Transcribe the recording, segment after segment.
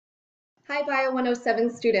Hi Bio 107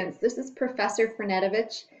 students, this is Professor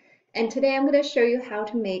Fernetovich, and today I'm going to show you how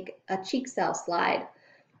to make a cheek cell slide.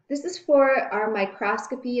 This is for our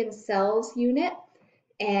microscopy and cells unit,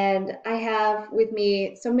 and I have with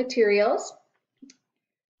me some materials.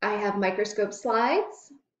 I have microscope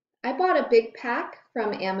slides. I bought a big pack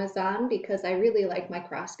from Amazon because I really like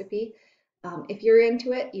microscopy. If you're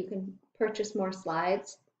into it, you can purchase more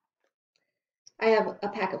slides. I have a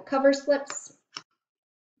pack of cover slips.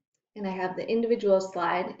 And I have the individual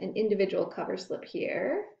slide and individual cover slip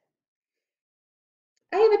here.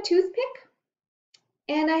 I have a toothpick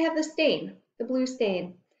and I have the stain, the blue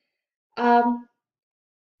stain.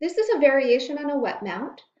 This is a variation on a wet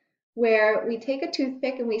mount where we take a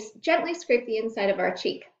toothpick and we gently scrape the inside of our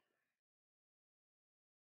cheek.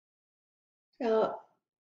 So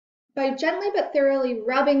by gently but thoroughly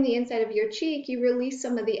rubbing the inside of your cheek, you release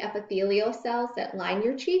some of the epithelial cells that line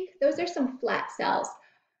your cheek. Those are some flat cells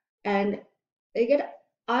and they get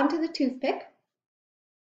onto the toothpick.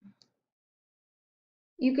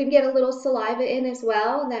 You can get a little saliva in as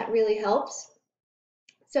well, and that really helps.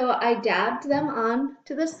 So I dabbed them on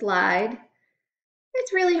to the slide.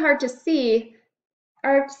 It's really hard to see.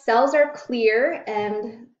 Our cells are clear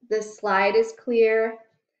and the slide is clear.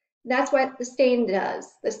 That's what the stain does.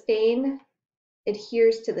 The stain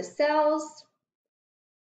adheres to the cells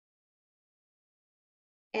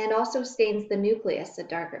and also stains the nucleus a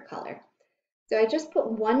darker color. So I just put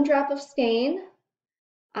 1 drop of stain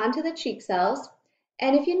onto the cheek cells.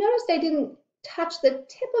 And if you noticed, I didn't touch the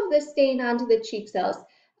tip of the stain onto the cheek cells.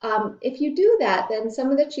 If you do that, then some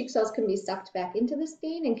of the cheek cells can be sucked back into the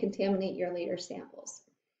stain and contaminate your later samples.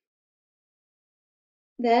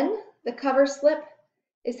 Then the cover slip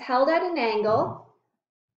is held at an angle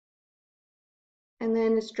and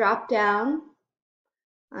then it's dropped down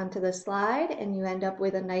onto the slide and you end up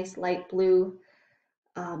with a nice light blue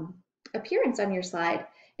appearance on your slide.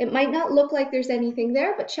 It might not look like there's anything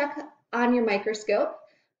there, but check on your microscope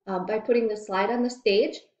by putting the slide on the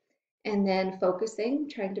stage and then focusing,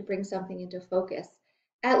 trying to bring something into focus.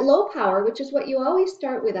 At low power, which is what you always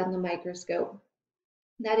start with on the microscope,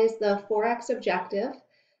 that is the 4x objective.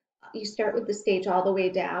 You start with the stage all the way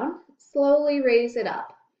down, slowly raise it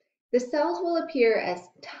up. The cells will appear as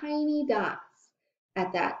tiny dots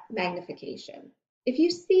at that magnification. If you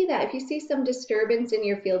see that, if you see some disturbance in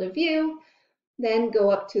your field of view, then go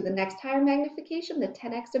up to the next higher magnification, the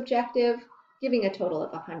 10x objective, giving a total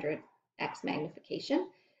of 100x magnification.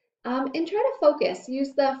 And try to focus.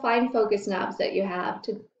 Use the fine focus knobs that you have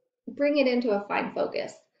to bring it into a fine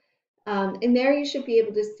focus. And there you should be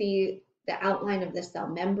able to see the outline of the cell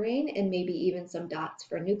membrane and maybe even some dots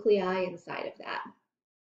for nuclei inside of that.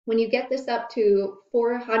 When you get this up to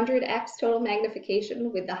 400x total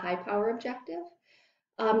magnification with the high power objective,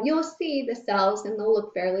 you'll see the cells and they'll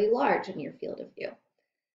look fairly large in your field of view.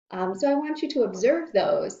 So I want you to observe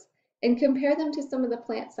those and compare them to some of the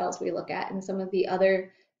plant cells we look at and some of the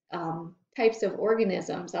other types of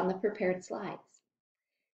organisms on the prepared slides.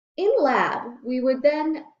 In lab, we would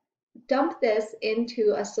then dump this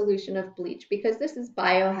into a solution of bleach because this is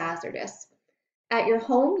biohazardous. At your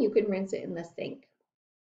home, you can rinse it in the sink.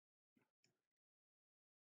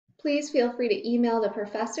 Please feel free to email the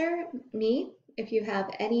professor, me, if you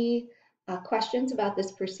have any questions about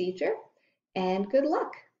this procedure, and good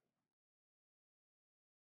luck.